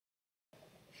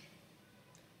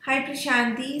Hi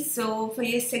Prasanthi, so for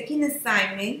your second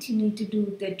assignment, you need to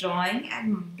do the drawing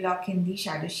and block in the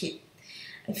shadow shape.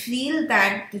 I feel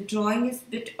that the drawing is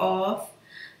a bit off.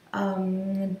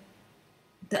 Um,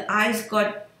 the eyes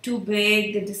got too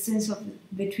big, the distance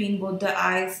between both the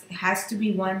eyes has to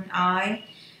be one eye.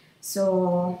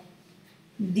 So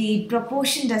the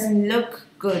proportion doesn't look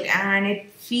good and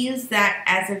it feels that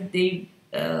as if the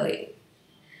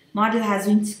model has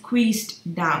been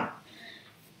squeezed down.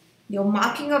 Your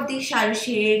marking of the shadow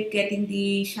shape, getting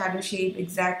the shadow shape,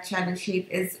 exact shadow shape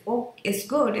is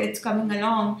good. It's coming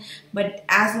along, but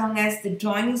as long as the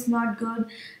drawing is not good,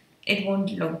 it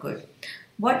won't look good.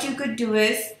 What you could do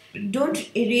is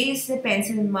don't erase the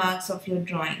pencil marks of your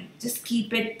drawing. Just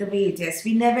keep it the way it is.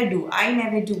 We never do. I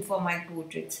never do for my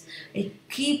portraits. I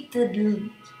keep the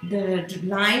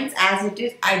lines as it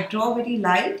is. I draw very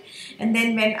light, and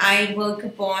then when I work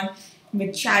upon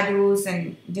with shadows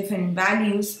and different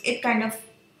values, it kind of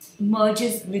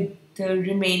merges with the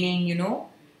remaining,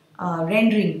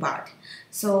 rendering part.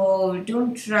 So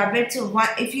don't rub it. So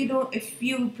if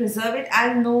you preserve it,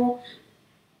 I'll know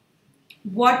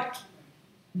what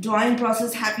drawing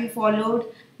process have you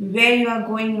followed, where you are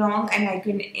going wrong, and I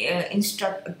can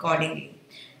instruct accordingly.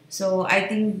 So I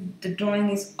think the drawing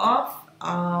is off.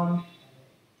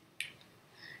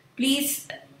 Please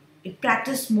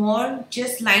practice more,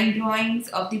 just line drawings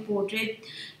of the portrait.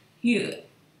 You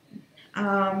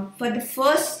For the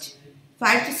first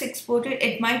 5 to 6 portrait,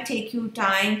 it might take you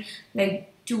time,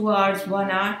 like 2 hours,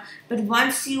 1 hour. But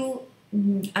once you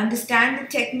understand the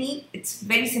technique, it's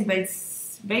very simple.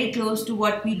 It's very close to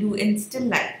what we do in still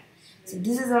life. So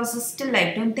this is also still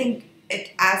life. Don't think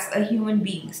it as a human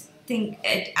being. Think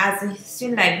it as a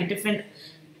still life with different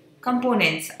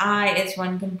components. Eye is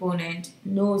one component,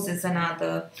 nose is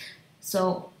another.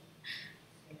 So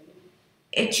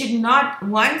it should not,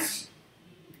 once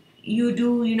you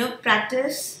do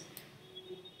practice,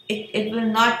 it will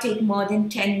not take more than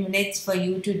 10 minutes for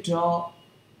you to draw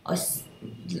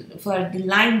for the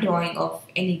line drawing of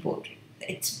any portrait.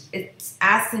 It's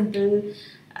as simple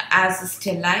as a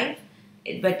still life,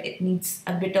 but it needs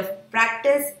a bit of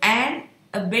practice and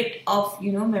a bit of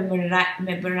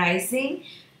memorizing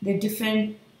the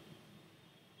different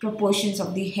proportions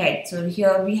of the head. So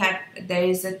here there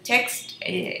is a text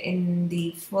in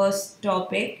the first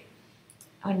topic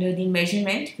under the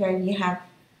measurement, where we have,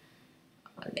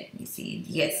 let me see,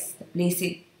 yes, the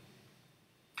basic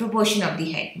proportion of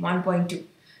the head, 1.2.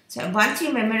 So once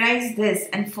you memorize this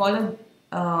and follow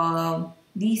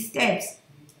these steps,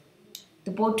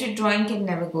 the portrait drawing can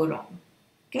never go wrong.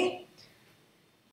 Okay.